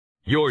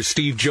Your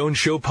Steve Jones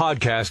Show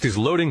podcast is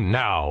loading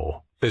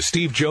now. The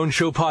Steve Jones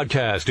Show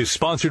podcast is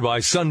sponsored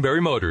by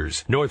Sunbury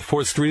Motors, North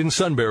 4th Street in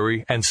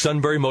Sunbury, and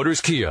Sunbury Motors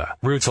Kia,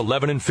 routes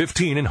 11 and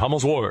 15 in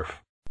Hummel's Wharf.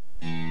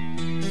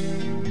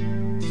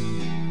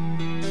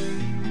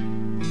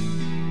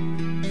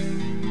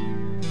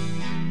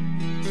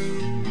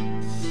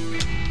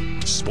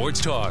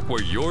 Sports talk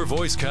where your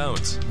voice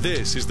counts.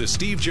 This is the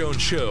Steve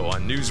Jones Show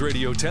on News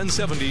Radio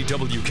 1070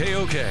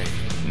 WKOK.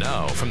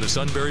 Now from the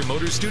Sunbury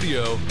Motors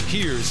Studio,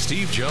 here's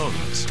Steve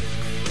Jones.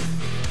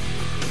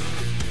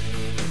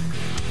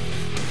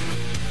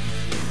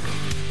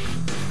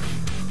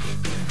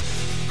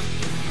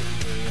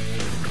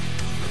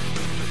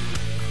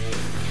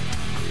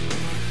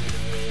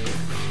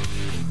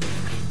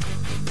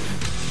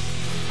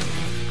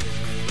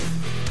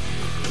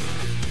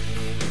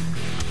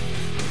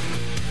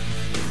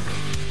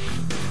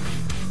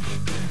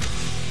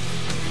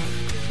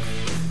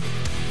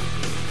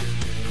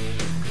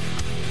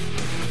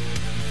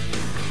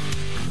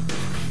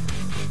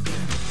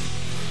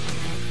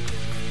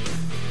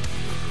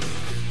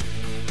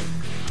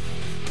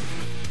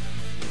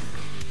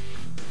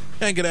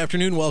 And good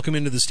afternoon. Welcome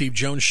into the Steve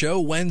Jones Show,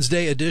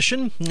 Wednesday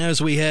edition.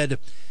 As we head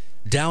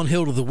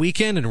downhill to the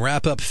weekend and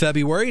wrap up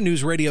February,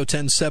 News Radio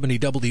 1070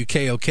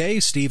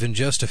 WKOK. Steve, in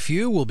just a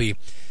few, will be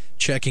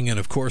checking in,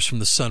 of course, from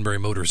the Sunbury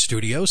Motors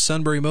Studio.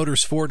 Sunbury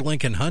Motors, Ford,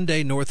 Lincoln,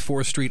 Hyundai, North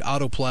 4th Street,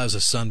 Auto Plaza,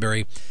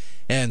 Sunbury,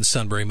 and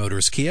Sunbury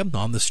Motors Kia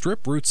on the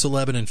Strip, routes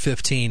 11 and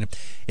 15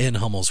 in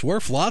Hummel's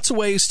Wharf. Lots of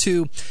ways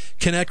to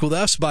connect with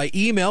us by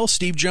email,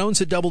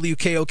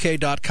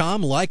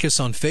 stevejones@wkok.com. Like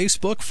us on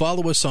Facebook.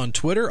 Follow us on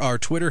Twitter. Our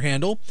Twitter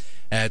handle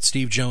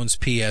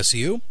 @SteveJonesPSU.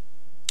 You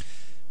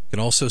can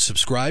also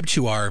subscribe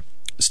to our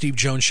Steve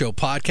Jones Show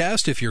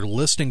podcast. If you're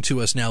listening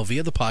to us now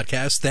via the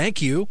podcast,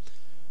 thank you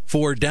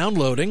for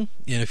downloading.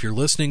 And if you're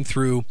listening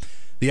through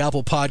the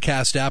Apple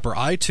Podcast app or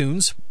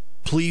iTunes,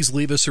 please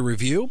leave us a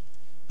review.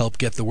 Help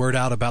get the word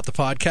out about the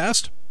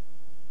podcast.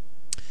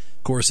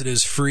 Of course, it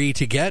is free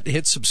to get.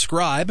 Hit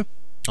subscribe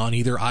on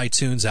either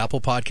iTunes,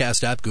 Apple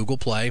Podcast app, Google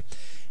Play,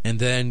 and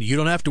then you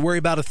don't have to worry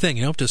about a thing.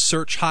 You don't have to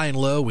search high and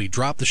low. We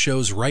drop the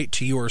shows right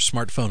to your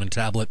smartphone and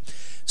tablet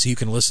so you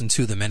can listen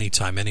to them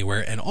anytime,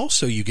 anywhere. And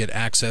also you get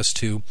access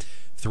to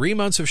 3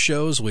 months of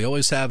shows. We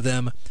always have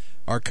them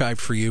archived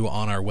for you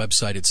on our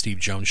website at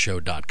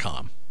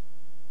stevejonesshow.com.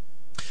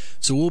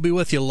 So we'll be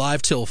with you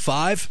live till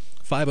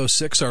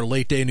 5:06, our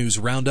late day news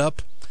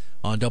roundup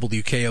on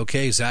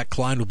WKOK. Zach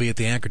Klein will be at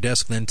the anchor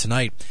desk then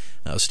tonight.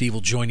 Steve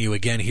will join you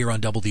again here on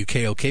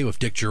WKOK with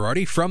Dick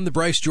Girardi from the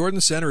Bryce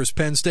Jordan Center as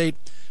Penn State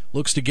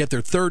looks to get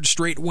their third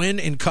straight win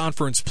in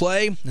conference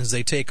play as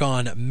they take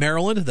on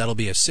Maryland. That'll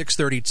be a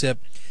 6:30 tip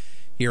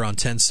here on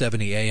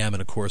 1070 AM, and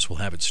of course we'll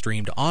have it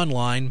streamed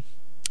online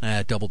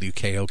at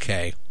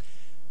WKOK.com.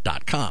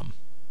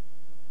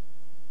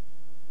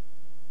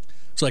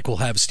 Looks like we'll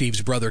have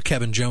Steve's brother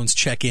Kevin Jones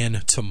check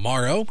in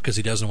tomorrow because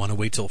he doesn't want to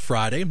wait till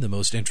Friday, the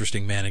most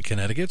interesting man in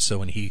Connecticut. So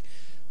when he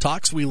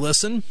talks, we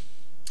listen.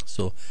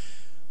 So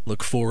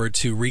look forward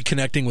to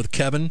reconnecting with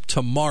Kevin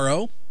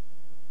tomorrow.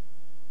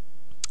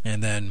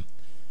 And then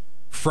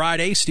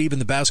Friday, Steve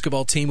and the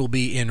basketball team will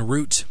be en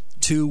route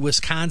to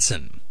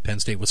Wisconsin,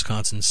 Penn State,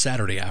 Wisconsin,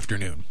 Saturday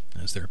afternoon.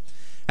 As there,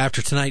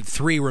 after tonight,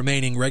 3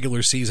 remaining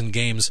regular season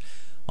games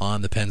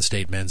on the Penn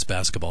State men's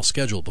basketball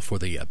schedule before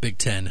the Big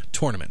Ten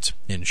tournament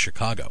in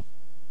Chicago.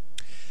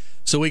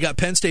 So we got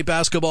Penn State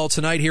basketball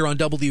tonight here on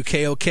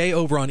WKOK.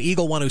 Over on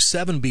Eagle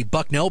 107 be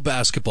Bucknell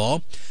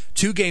basketball.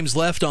 2 games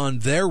left on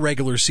their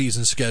regular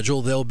season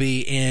schedule. They'll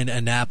be in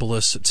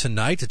Annapolis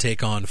tonight to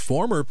take on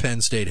former Penn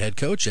State head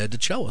coach Ed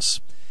DeChellis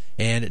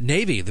and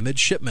Navy, the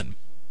midshipmen.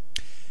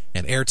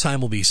 And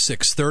airtime will be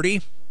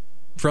 6:30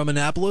 from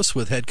Annapolis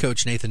with head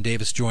coach Nathan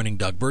Davis joining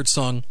Doug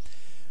Birdsong.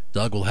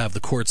 Doug will have the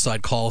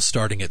courtside call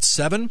starting at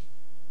 7.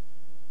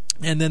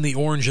 And then the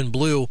Orange and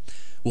Blue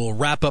will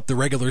wrap up the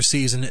regular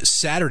season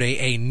Saturday,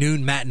 a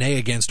noon matinee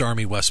against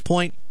Army West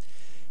Point.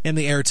 And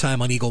the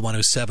airtime on Eagle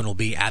 107 will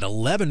be at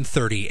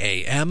 11:30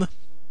 a.m.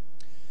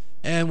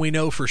 And we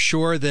know for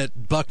sure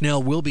that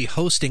Bucknell will be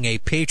hosting a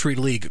Patriot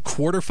League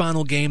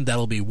quarterfinal game.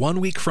 That'll be 1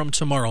 week from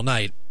tomorrow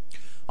night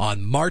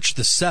on March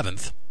the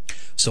 7th.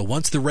 So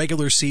once the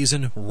regular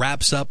season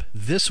wraps up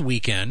this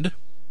weekend,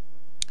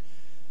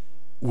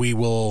 we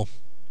will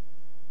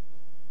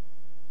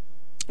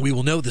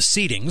know the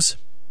seedings,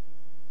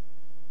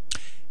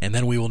 and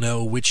then we will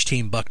know which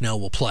team Bucknell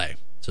will play.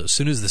 So as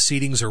soon as the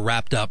seedings are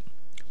wrapped up,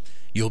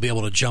 you'll be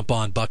able to jump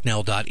on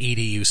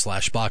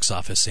bucknell.edu/box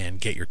office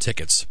and get your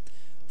tickets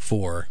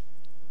for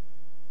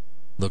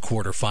the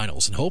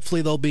quarterfinals. And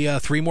hopefully there'll be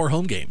 3 more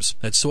home games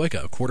at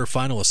Soika, a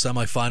quarterfinal, a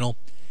semifinal,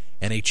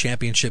 and a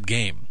championship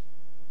game.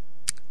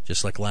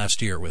 Just like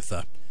last year with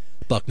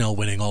Bucknell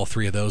winning all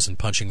 3 of those and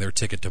punching their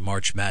ticket to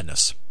March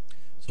Madness.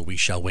 So we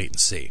shall wait and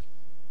see.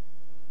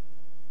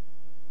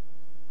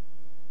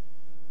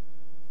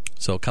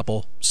 So a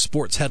couple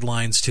sports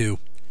headlines to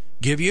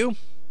give you,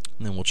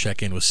 and then we'll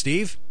check in with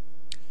Steve.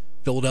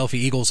 Philadelphia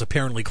Eagles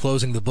apparently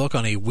closing the book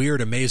on a weird,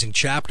 amazing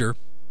chapter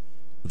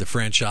the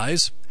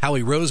franchise.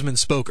 Howie Roseman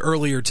spoke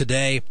earlier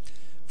today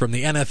from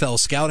the NFL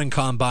Scouting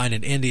Combine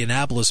in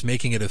Indianapolis,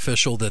 making it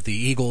official that the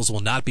Eagles will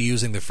not be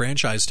using the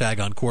franchise tag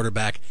on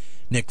quarterback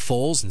Nick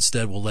Foles.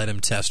 Instead, will let him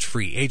test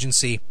free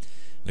agency.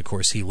 And, of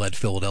course, he led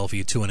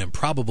Philadelphia to an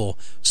improbable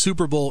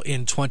Super Bowl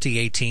in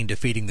 2018,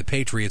 defeating the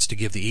Patriots to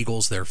give the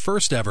Eagles their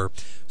first ever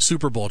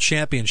Super Bowl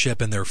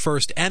championship and their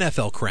first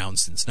NFL crown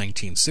since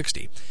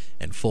 1960.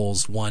 And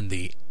Foles won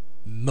the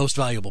Most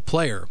Valuable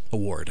Player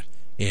award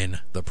in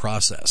the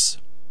process.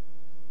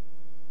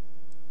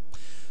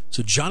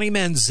 So Johnny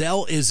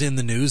Manziel is in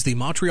the news. The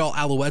Montreal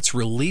Alouettes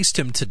released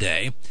him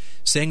today,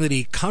 saying that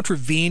he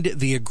contravened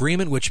the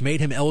agreement which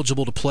made him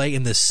eligible to play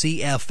in the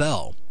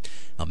CFL.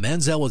 Now,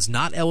 Manziel was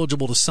not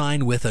eligible to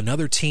sign with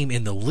another team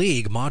in the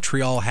league.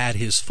 Montreal had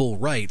his full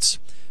rights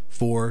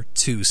for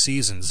 2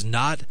 seasons.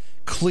 Not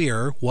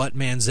clear what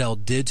Manziel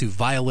did to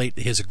violate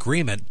his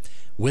agreement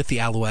with the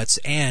Alouettes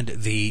and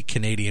the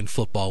Canadian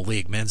Football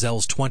League.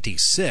 Manziel's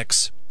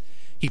 26.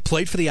 He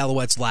played for the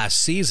Alouettes last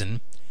season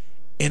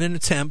in an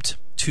attempt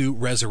to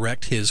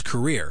resurrect his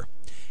career.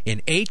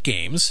 In 8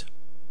 games,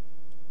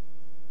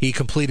 he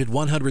completed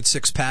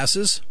 106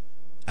 passes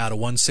out of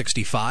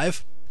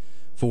 165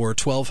 for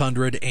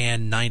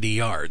 1,290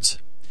 yards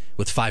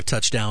with 5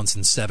 touchdowns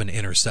and 7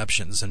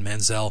 interceptions. And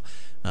Manziel,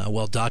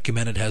 well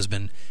documented, has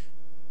been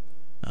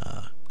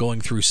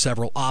going through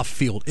several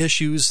off-field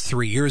issues.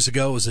 3 years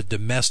ago was a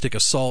domestic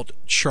assault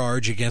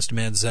charge against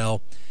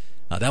Manziel.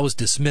 That was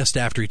dismissed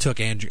after he took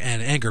an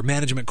anger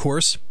management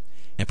course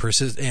and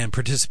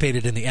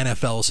participated in the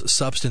NFL's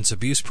substance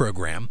abuse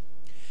program.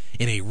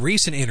 In a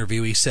recent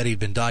interview, he said he'd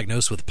been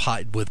diagnosed with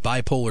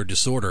bipolar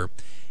disorder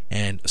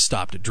and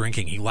stopped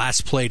drinking. He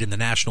last played in the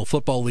National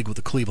Football League with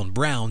the Cleveland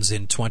Browns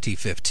in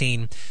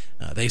 2015.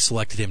 They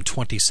selected him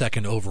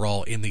 22nd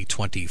overall in the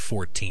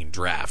 2014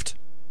 draft.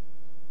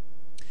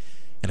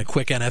 And a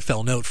quick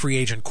NFL note, free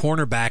agent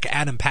cornerback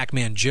Adam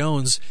Pac-Man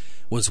Jones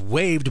was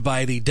waived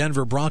by the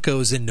Denver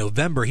Broncos in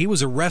November. He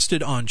was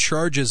arrested on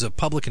charges of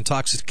public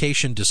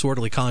intoxication,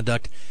 disorderly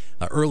conduct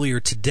earlier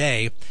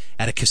today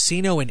at a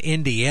casino in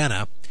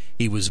Indiana.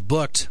 He was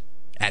booked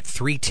at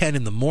 3:10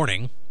 in the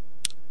morning.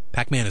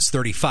 Pac-Man is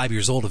 35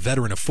 years old, a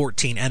veteran of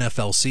 14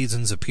 NFL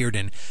seasons, appeared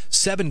in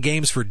 7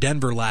 games for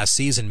Denver last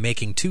season,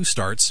 making 2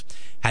 starts,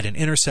 had an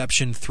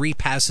interception, 3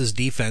 passes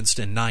defensed,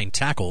 and 9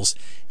 tackles,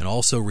 and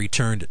also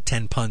returned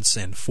 10 punts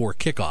and 4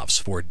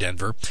 kickoffs for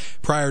Denver.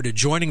 Prior to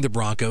joining the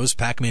Broncos,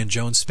 Pac-Man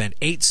Jones spent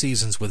 8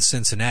 seasons with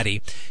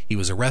Cincinnati. He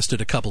was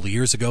arrested a couple of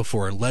years ago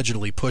for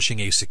allegedly pushing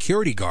a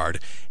security guard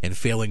and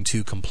failing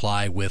to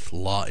comply with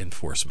law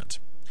enforcement.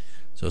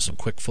 So some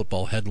quick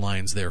football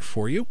headlines there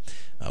for you.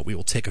 We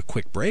will take a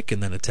quick break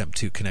and then attempt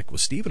to connect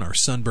with Steve in our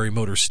Sunbury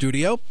Motors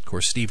studio. Of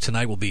course, Steve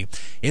tonight will be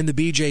in the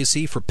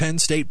BJC for Penn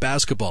State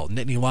basketball,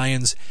 Nittany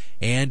Lions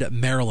and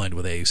Maryland,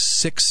 with a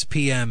 6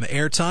 p.m.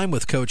 airtime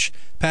with Coach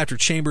Patrick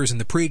Chambers in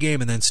the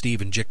pregame, and then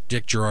Steve and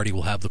Dick Girardi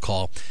will have the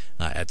call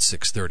at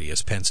 6:30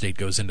 as Penn State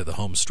goes into the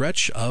home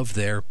stretch of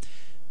their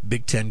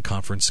Big Ten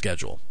Conference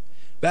schedule.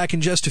 Back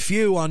in just a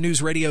few on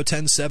News Radio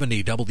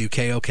 1070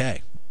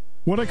 WKOK.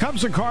 When it comes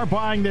to car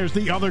buying, there's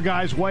the other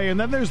guy's way, and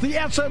then there's the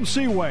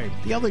SMC way.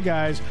 The other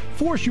guys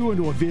force you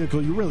into a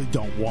vehicle you really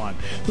don't want.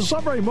 The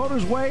Sunbury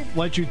Motors way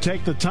lets you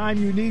take the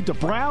time you need to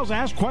browse,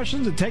 ask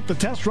questions, and take the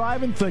test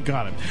drive and think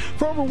on it.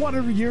 For over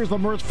 100 years, the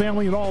Mertz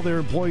family and all their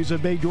employees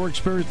have made your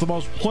experience the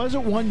most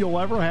pleasant one you'll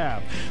ever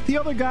have. The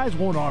other guys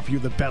won't offer you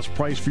the best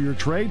price for your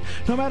trade,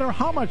 no matter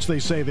how much they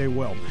say they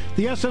will.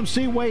 The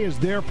SMC way is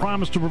their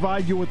promise to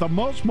provide you with the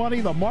most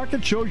money the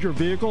market shows your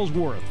vehicle is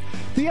worth.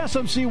 The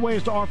SMC way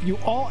is to offer you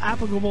all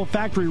applicable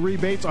factory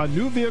rebates on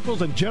new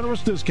vehicles and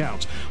generous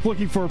discounts.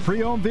 Looking for a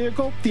pre-owned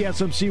vehicle? The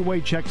SMC way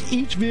checks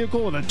each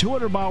vehicle in a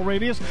 200-mile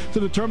radius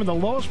to determine the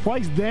lowest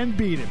price, then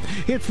beat it.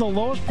 It's the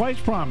lowest price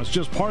promise,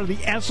 just part of the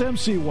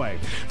SMC way.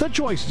 The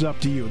choice is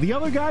up to you, the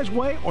other guy's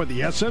way or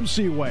the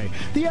SMC way.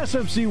 The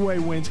SMC way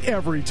wins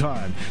every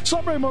time.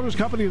 Sunbury Motors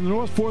Company in the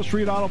North 4th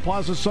Street Auto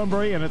Plaza,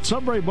 Sunbury, and at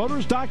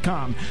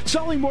sunburymotors.com.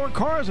 Selling more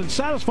cars and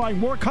satisfying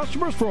more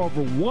customers for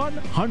over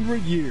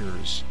 100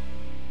 years.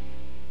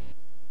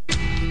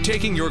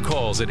 Taking your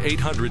calls at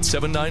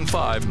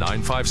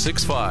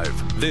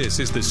 800-795-9565. This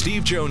is the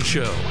Steve Jones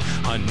Show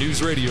on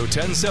News Radio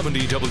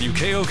 1070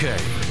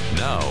 WKOK.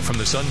 Now, from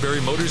the Sunbury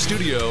Motors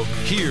Studio,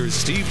 here's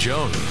Steve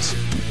Jones.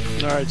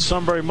 All right,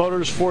 Sunbury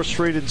Motors, 4th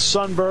Street in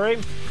Sunbury.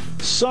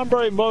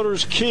 Sunbury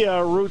Motors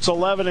Kia, routes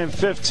 11 and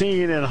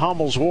 15 in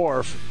Hummel's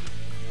Wharf.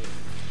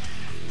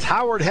 It's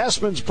Howard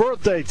Hessman's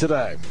birthday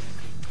today.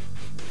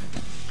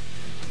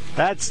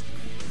 That's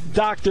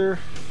Dr.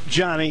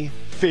 Johnny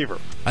Fever.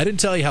 I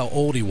didn't tell you how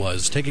old he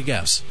was. Take a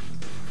guess.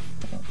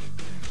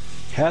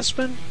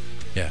 Hessman?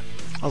 Yeah.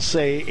 I'll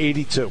say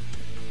 82.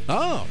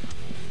 Oh.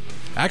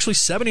 Actually,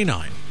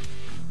 79.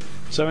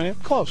 79?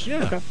 Close.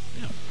 Yeah. Okay.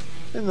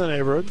 Yeah. In the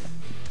neighborhood.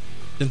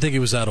 Didn't think he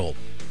was that old.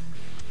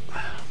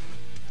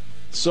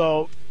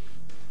 So,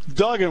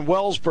 Doug in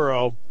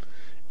Wellsboro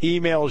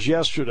emails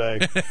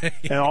yesterday,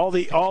 and all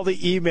the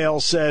email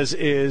says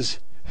is,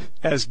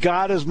 "As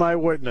God is my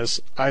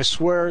witness, I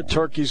swear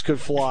turkeys could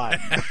fly."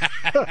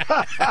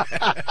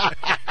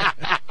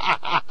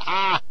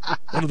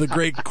 One of the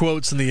great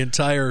quotes in the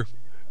entire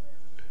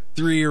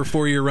 3 or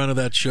 4 year run of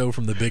that show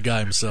from the big guy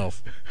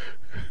himself.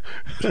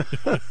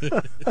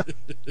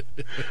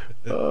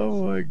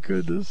 Oh my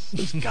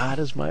goodness. God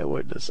is my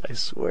witness. I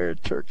swear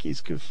turkeys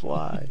could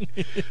fly.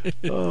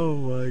 Oh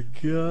my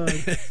God.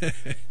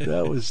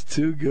 That was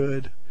too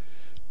good.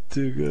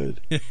 Too good.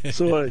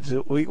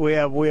 So we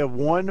have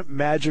one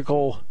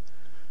magical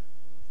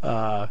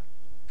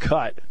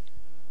cut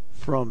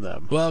from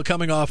them. Well,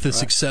 coming off the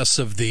success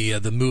of the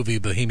movie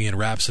Bohemian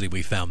Rhapsody,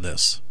 we found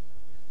this.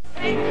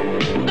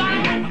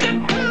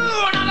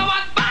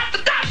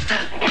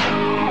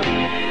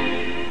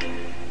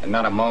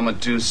 Not a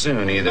moment too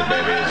soon either,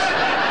 babies.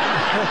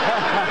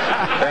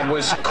 That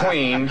was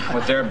Queen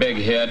with their big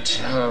hit,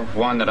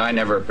 one that I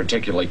never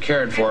particularly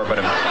cared for, but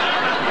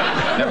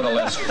am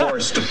nevertheless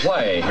forced to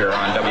play here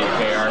on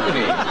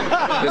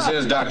WKRP. This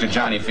is Dr.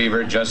 Johnny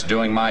Fever, just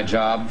doing my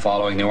job,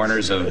 following the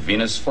orders of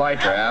Venus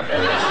Flytrap.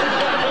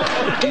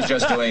 He's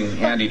just doing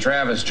Andy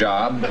Travis'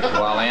 job,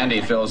 while Andy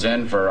fills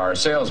in for our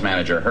sales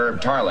manager, Herb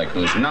Tarlick,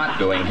 who's not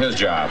doing his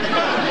job.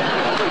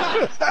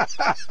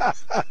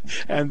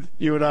 And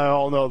you and I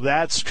all know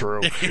that's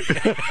true.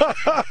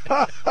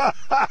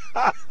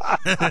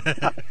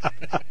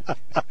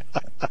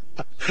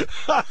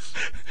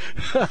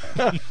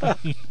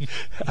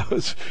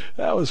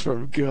 That was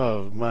from,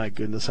 oh my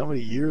goodness, how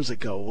many years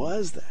ago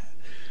was that?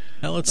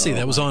 Now let's see,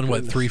 that was on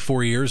goodness.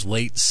 3-4 years,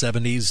 late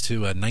 70s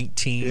to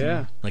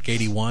 19, like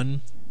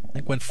 81. I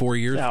think went 4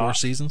 years, 4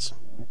 seasons.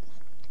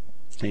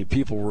 I mean,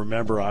 people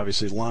remember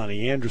obviously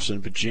Lonnie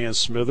Anderson, but Jan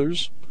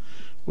Smithers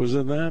was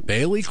in that.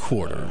 Bailey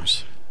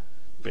Quarters.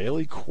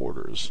 Bailey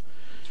Quarters.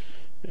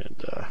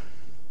 And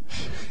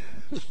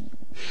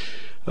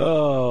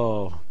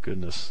oh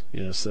goodness,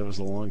 yes, that was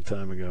a long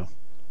time ago.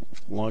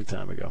 Long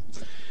time ago.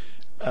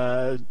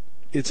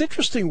 It's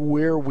interesting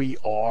where we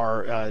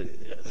are.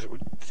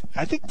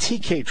 I think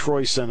TK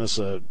Troy sent us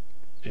an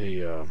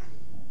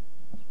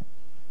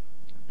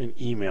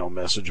email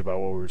message about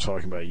what we were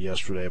talking about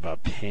yesterday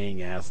about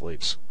paying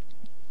athletes,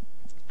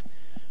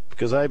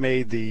 because I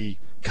made the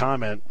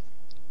comment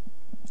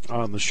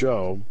on the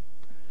show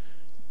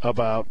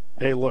about,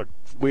 hey, look,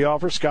 we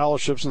offer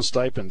scholarships and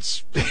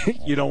stipends.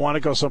 You don't want to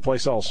go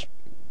someplace else,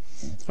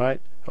 right?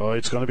 Oh,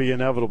 it's going to be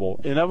inevitable.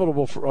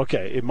 Inevitable for,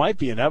 okay, it might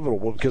be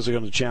inevitable because they're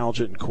going to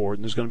challenge it in court,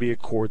 and there's going to be a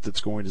court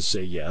that's going to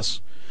say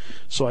yes.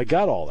 So I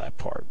got all that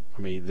part.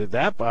 I mean, no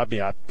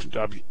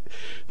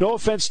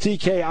offense,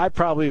 TK, I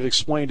probably have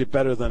explained it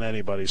better than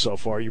anybody so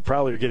far. You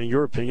probably are getting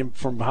your opinion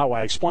from how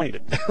I explained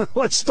it.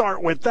 Let's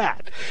start with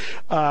that.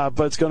 But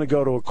it's going to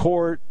go to a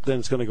court, then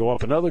it's going to go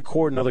up another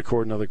court, another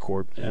court, another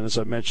court. And as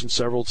I've mentioned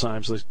several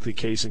times, the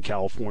case in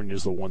California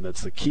is the one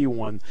that's the key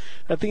one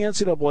that the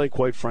NCAA,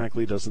 quite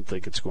frankly, doesn't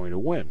think it's going to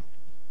win.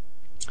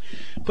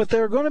 But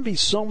there are going to be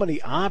so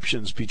many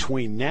options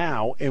between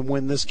now and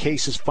when this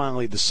case is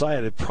finally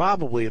decided,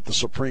 probably at the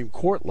Supreme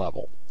Court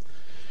level.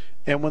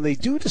 And when they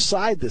do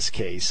decide this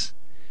case,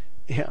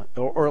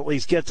 or at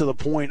least get to the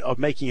point of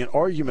making an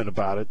argument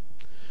about it,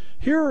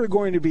 here are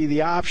going to be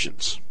the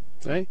options.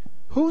 Okay?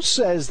 Who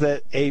says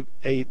that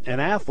an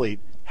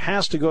athlete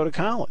has to go to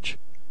college?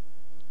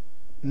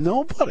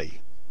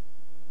 Nobody.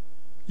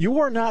 You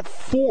are not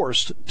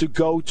forced to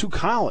go to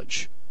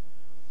college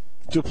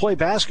to play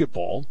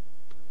basketball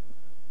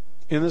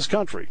in this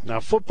country.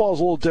 Now, football is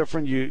a little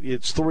different.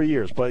 It's 3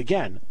 years. But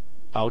again,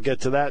 I'll get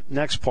to that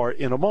next part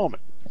in a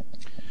moment.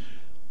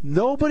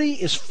 Nobody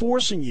is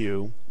forcing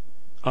you,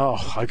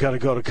 oh, I got to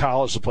go to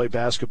college to play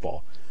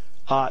basketball.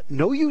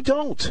 No, you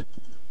don't.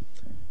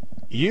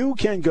 You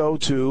can go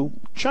to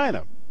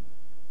China.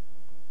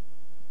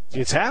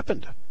 It's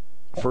happened.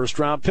 First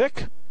round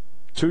pick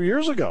 2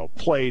 years ago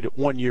played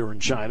 1 year in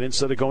China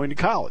instead of going to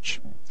college.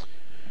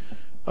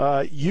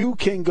 You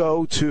can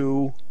go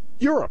to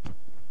Europe.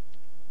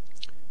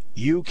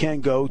 You can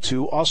go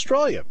to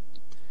Australia.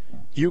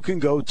 You can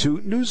go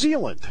to New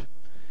Zealand.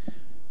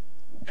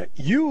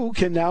 You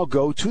can now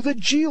go to the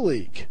G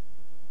League.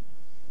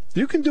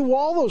 You can do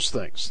all those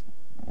things.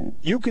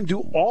 You can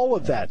do all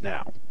of that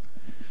now,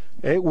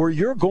 where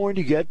you're going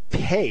to get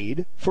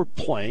paid for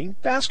playing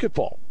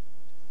basketball.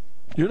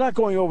 You're not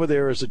going over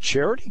there as a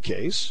charity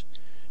case.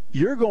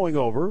 You're going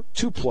over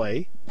to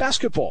play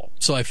basketball.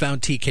 So I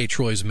found TK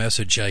Troy's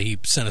message. He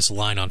sent us a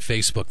line on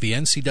Facebook. The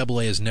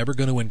NCAA is never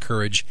going to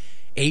encourage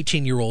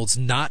 18-year-olds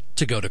not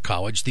to go to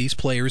college. These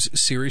players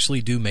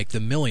seriously do make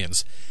them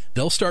millions.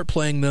 They'll start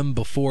playing them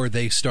before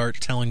they start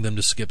telling them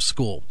to skip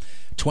school.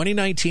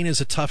 2019 is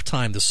a tough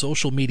time. The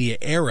social media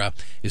era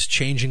is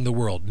changing the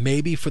world.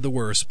 Maybe for the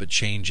worse, but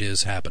change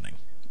is happening.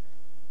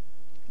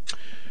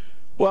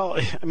 Well,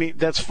 I mean,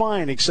 that's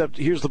fine, except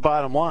here's the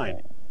bottom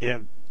line.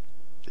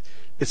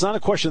 It's not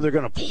a question they're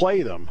going to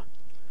play them.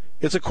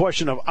 It's a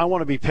question of, I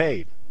want to be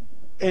paid.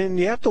 And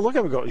you have to look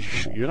at them and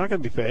go, you're not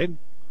going to be paid?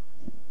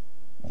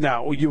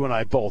 Now, you and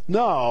I both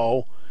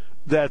know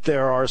that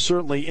there are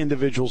certainly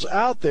individuals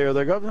out there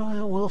that go,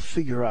 well, we'll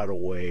figure out a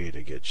way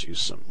to get you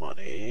some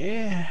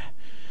money.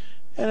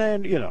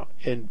 And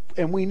then,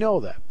 and we know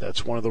that.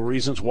 That's one of the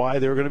reasons why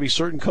there are going to be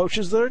certain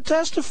coaches that are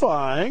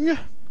testifying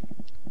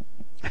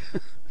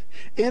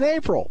in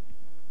April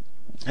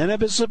and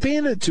have been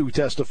subpoenaed to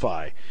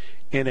testify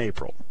in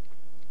April.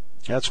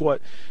 That's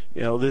what,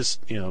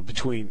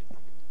 between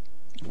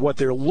what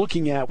they're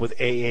looking at with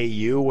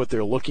AAU, what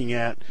they're looking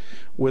at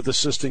with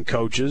assistant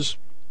coaches,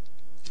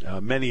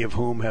 many of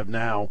whom have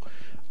now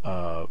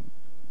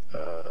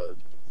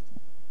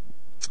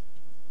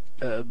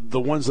the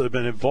ones that have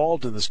been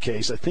involved in this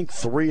case, I think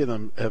 3 of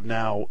them have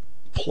now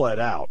pled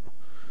out.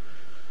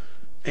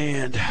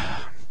 And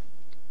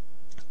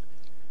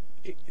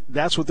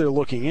that's what they're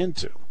looking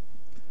into.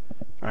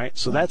 All right?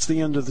 So that's the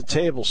end of the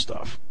table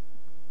stuff.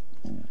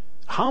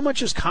 How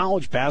much is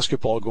college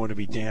basketball going to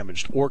be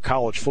damaged or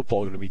college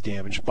football going to be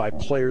damaged by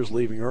players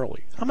leaving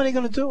early? How many are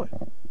going to do it?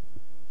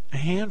 A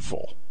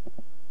handful.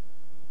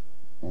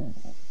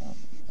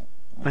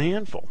 A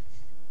handful.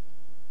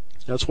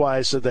 That's why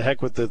I said the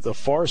heck with the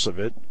farce of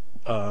it.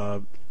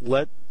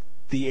 Let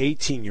the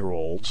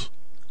 18-year-olds,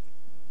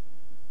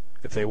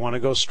 if they want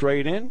to go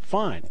straight in,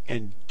 fine.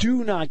 And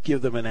do not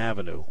give them an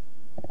avenue.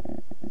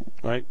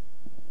 Right?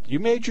 You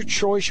made your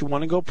choice. You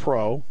want to go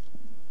pro.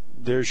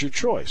 There's your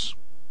choice.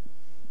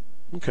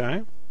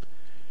 Okay.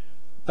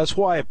 That's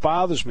why it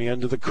bothers me.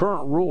 Under the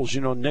current rules,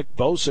 Nick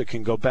Bosa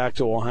can go back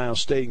to Ohio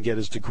State and get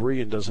his degree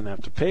and doesn't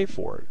have to pay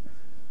for it.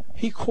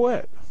 He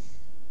quit.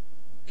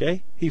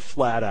 Okay? He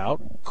flat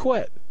out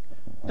quit.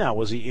 Now,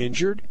 was he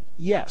injured?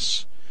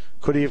 Yes.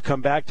 Could he have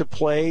come back to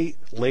play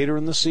later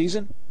in the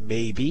season?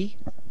 Maybe.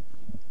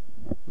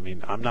 I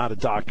mean, I'm not a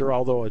doctor,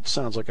 although it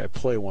sounds like I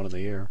play one in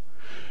the air.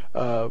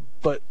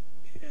 But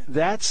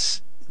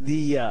that's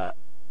the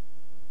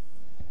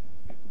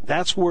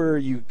that's where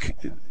you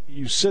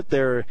sit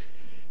there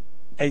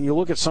and you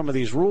look at some of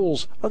these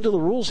rules. Under the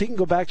rules, he can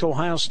go back to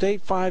Ohio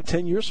State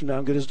 5-10 years from now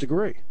and get his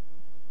degree.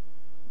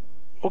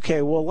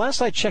 Okay, well,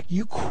 last I checked,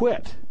 you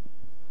quit.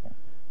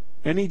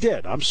 And he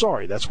did. I'm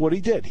sorry. That's what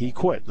he did. He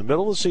quit. In the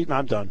middle of the season,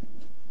 I'm done.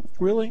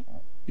 Really?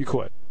 You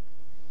quit.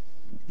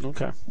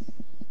 Okay.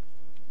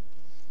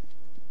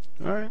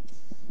 All right.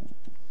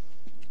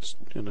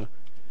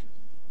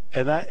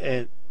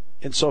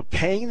 And so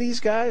paying these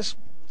guys,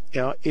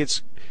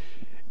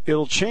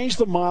 it'll change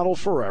the model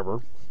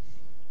forever.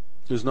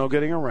 There's no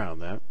getting around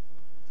that.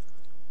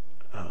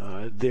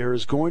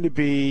 There's going to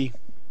be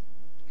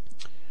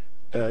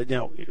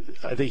now,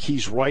 I think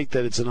he's right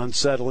that it's an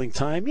unsettling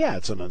time. Yeah,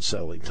 it's an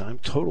unsettling time.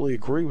 Totally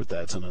agree with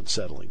that. It's an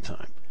unsettling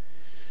time.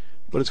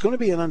 But it's going to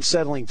be an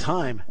unsettling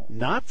time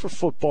not for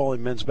football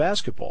and men's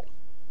basketball.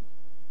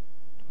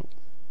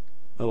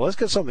 Now, let's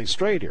get something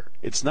straight here.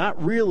 It's not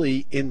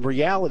really, in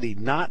reality,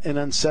 not an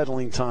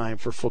unsettling time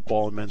for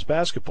football and men's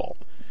basketball.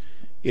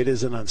 It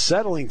is an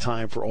unsettling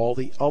time for all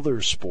the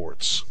other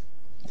sports.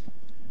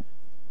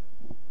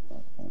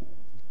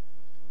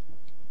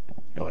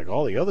 Like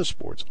all the other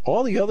sports.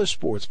 All the other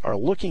sports are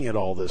looking at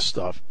all this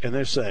stuff and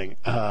they're saying,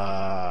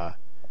 how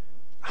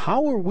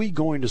are we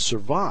going to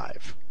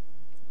survive?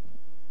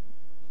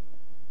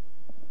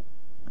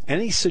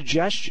 Any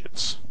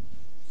suggestions?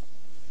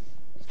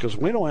 Because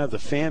we don't have the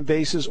fan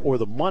bases or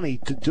the money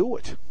to do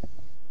it.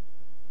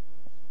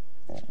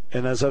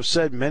 And as I've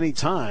said many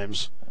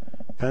times,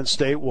 Penn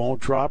State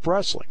won't drop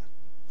wrestling,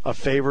 a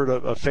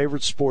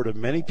favorite sport of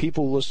many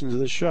people who listen to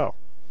this show.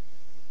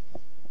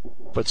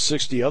 But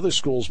 60 other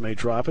schools may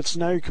drop it, so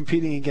now you're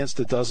competing against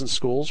a dozen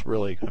schools?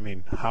 Really? I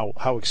mean,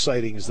 how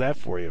exciting is that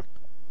for you?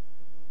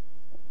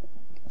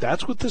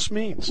 That's what this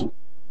means.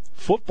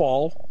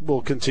 Football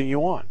will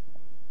continue on.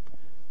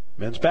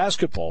 Men's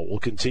basketball will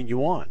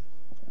continue on.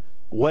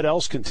 What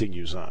else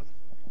continues on?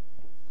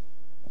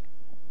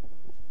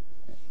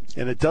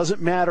 And it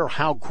doesn't matter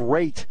how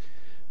great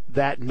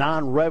that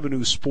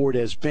non-revenue sport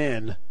has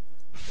been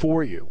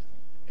for you.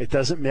 It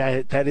doesn't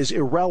matter. That is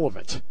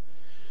irrelevant.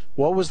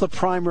 What was the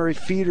primary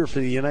feeder for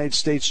the United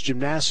States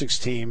gymnastics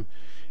team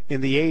in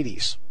the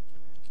 80s?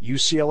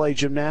 UCLA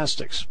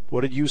Gymnastics.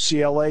 What did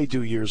UCLA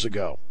do years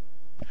ago?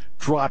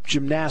 Drop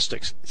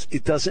gymnastics.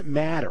 It doesn't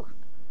matter.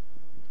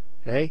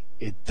 Okay?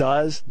 It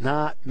does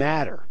not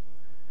matter.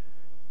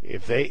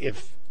 If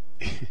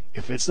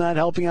it's not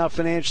helping out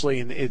financially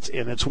and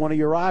it's one of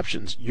your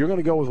options, you're going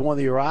to go with one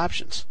of your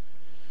options.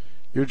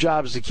 Your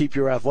job is to keep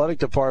your athletic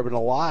department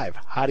alive.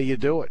 How do you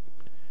do it?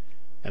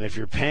 And if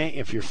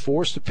you're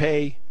forced to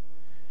pay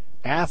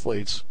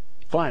athletes,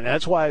 fine.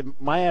 That's why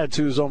my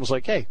attitude is almost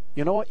like, hey,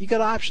 you know what? You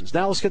got options.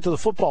 Now let's get to the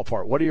football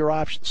part. What are your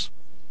options?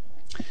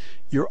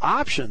 Your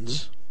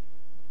options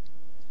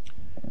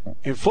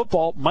in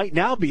football might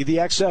now be the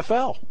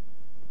XFL.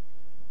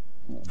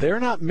 They're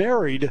not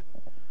married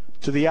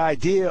to the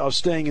idea of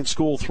staying in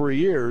school 3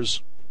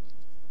 years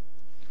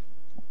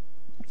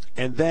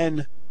and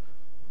then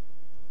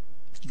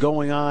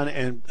going on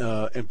and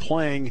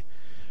playing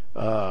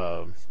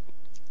and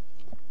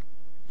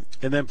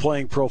then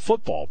playing pro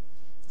football.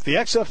 If the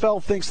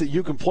XFL thinks that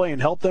you can play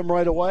and help them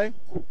right away,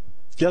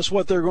 guess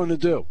what they're going to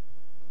do?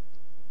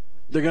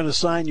 They're going to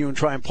sign you and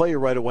try and play you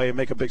right away and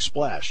make a big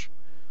splash.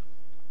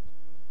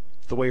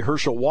 the way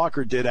Herschel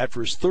Walker did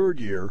after his third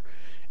year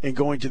in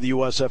going to the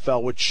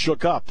USFL, which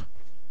shook up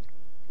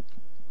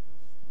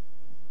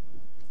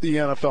the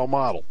NFL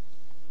model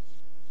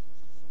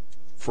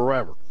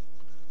forever.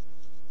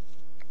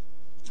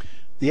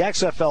 The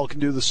XFL can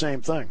do the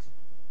same thing.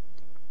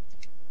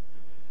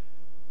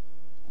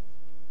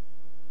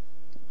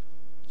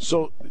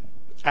 So,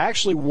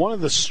 actually, one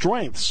of the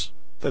strengths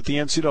that the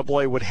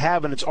NCAA would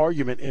have in its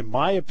argument, in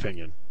my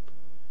opinion,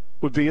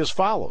 would be as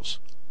follows.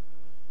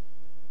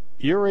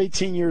 You're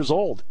 18 years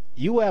old.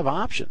 You have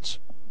options.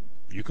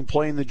 You can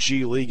play in the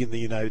G League in the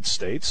United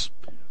States.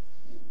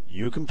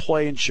 You can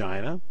play in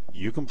China.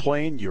 You can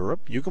play in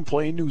Europe. You can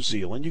play in New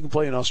Zealand. You can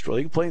play in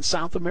Australia. You can play in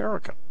South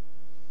America.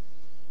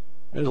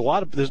 There's a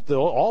lot of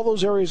all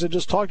those areas I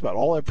just talked about,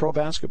 all that pro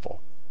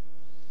basketball.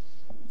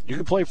 You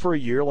can play for a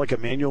year like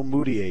Emmanuel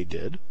Mudiay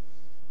did,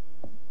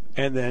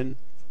 and then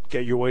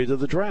get your way to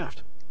the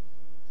draft.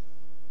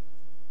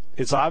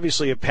 It's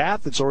obviously a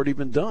path that's already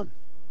been done.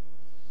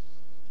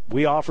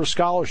 We offer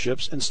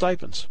scholarships and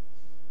stipends.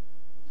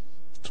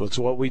 So it's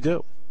what we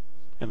do.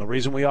 And the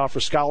reason we offer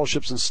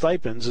scholarships and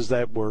stipends is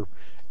that we're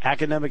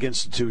academic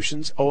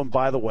institutions. Oh, and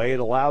by the way, it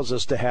allows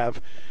us to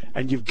have,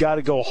 and you've got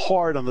to go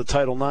hard on the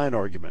Title IX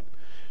argument.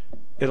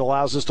 It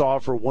allows us to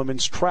offer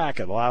women's track.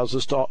 It allows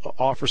us to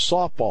offer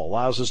softball. It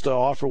allows us to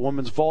offer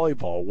women's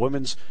volleyball,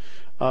 women's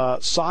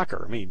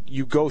soccer. I mean,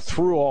 you go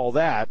through all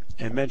that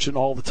and mention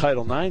all the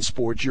Title IX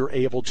sports you're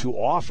able to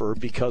offer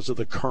because of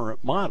the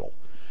current model.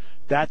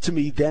 That, to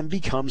me, then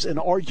becomes an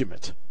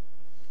argument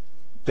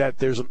that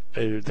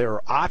there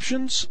are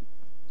options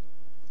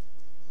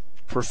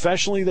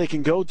professionally they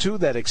can go to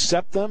that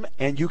accept them,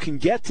 and you can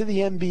get to the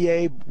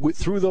NBA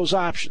through those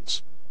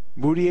options.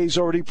 Mudiay's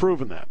already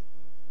proven that.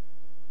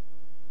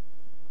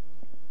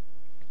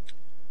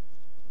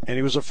 And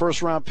he was a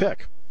first-round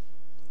pick.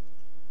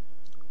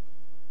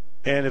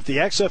 And if the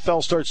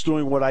XFL starts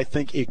doing what I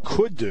think it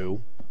could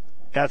do,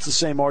 that's the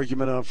same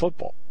argument on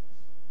football.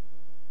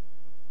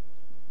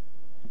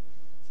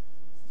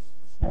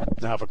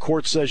 Now, if a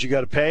court says you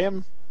got to pay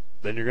him,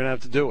 then you're going to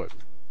have to do it.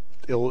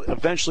 It'll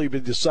eventually be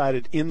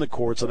decided in the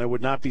courts, and I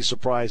would not be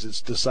surprised it's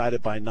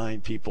decided by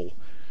 9 people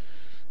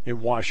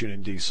in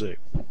Washington, D.C.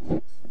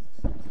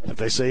 If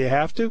they say you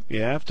have to,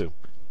 you have to.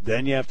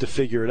 Then you have to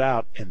figure it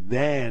out, and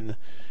then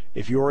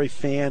if you're a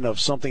fan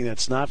of something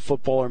that's not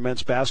football or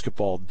men's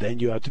basketball, then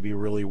you have to be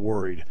really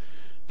worried,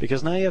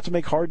 because now you have to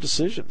make hard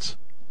decisions.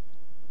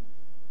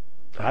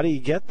 How do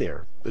you get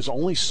there? There's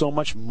only so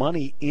much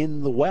money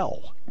in the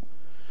well.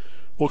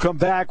 We'll come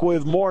back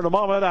with more in a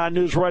moment on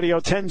News Radio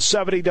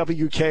 1070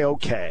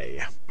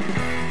 WKOK.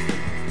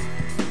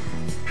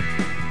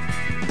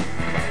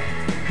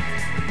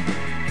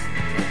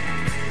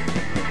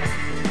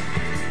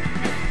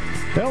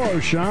 Hello,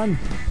 Sean.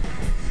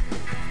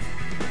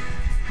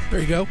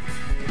 There you go.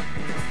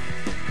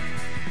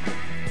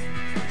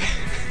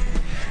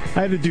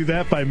 I had to do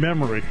that by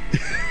memory.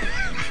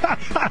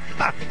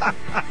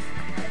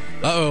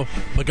 Uh-oh.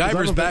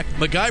 MacGyver's back.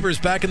 MacGyver's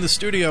back in the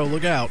studio.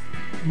 Look out.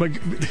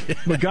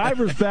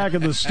 MacGyver's back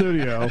in the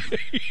studio.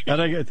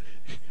 And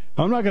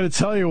I'm not going to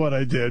tell you what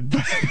I did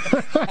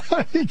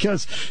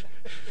because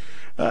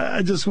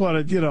I just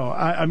want to,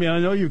 I mean, I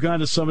know you've gone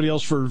to somebody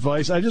else for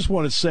advice. I just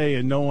want to say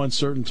in no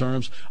uncertain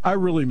terms, I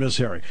really miss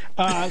Harry.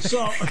 Well,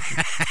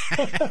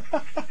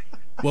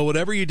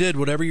 whatever you did,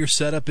 whatever your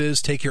setup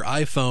is, take your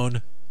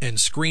iPhone and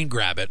screen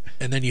grab it,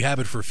 and then you have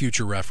it for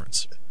future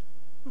reference.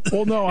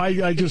 Well, no,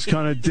 I just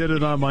kind of did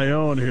it on my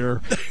own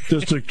here,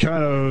 just to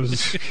kind of.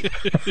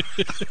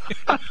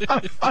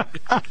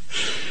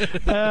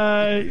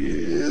 I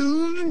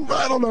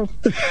don't know.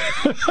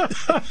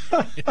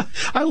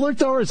 I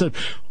looked over and said,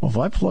 well, if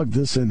I plug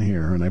this in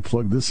here and I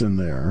plug this in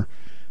there,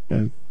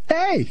 and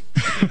hey!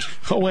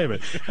 Oh, wait a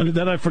minute. And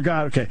then I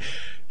forgot, okay,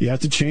 you have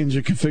to change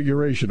the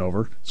configuration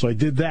over. So I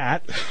did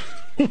that.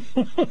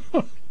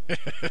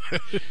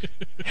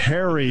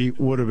 Harry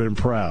would have been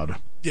proud.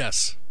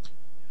 Yes.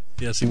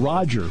 Yes,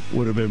 Roger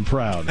would have been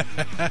proud.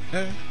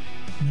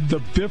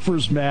 The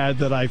Biffer's mad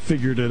that I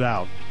figured it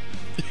out.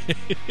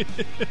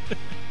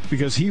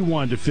 Because he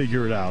wanted to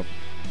figure it out.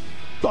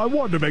 I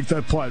wanted to make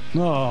that putt.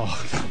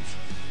 Oh.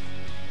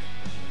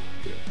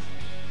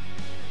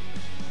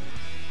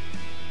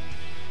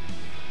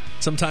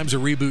 Sometimes a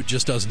reboot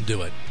just doesn't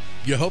do it.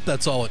 You hope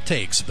that's all it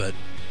takes, but...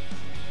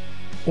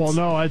 Well,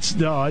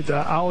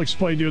 I'll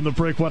explain to you in the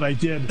break what I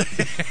did.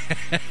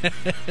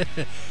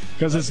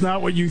 Because it's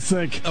not what you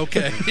think.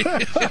 Okay.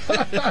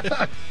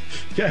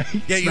 Okay.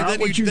 Yeah,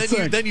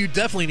 then you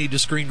definitely need to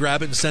screen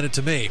grab it and send it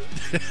to me.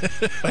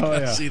 I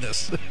gotta see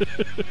this.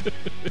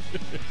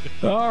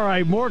 All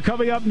right, more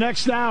coming up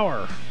next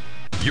hour.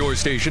 Your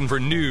station for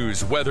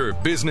news, weather,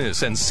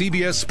 business, and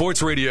CBS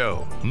Sports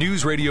Radio.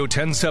 News Radio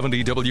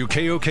 1070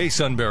 WKOK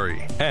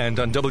Sunbury and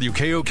on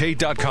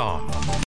WKOK.com.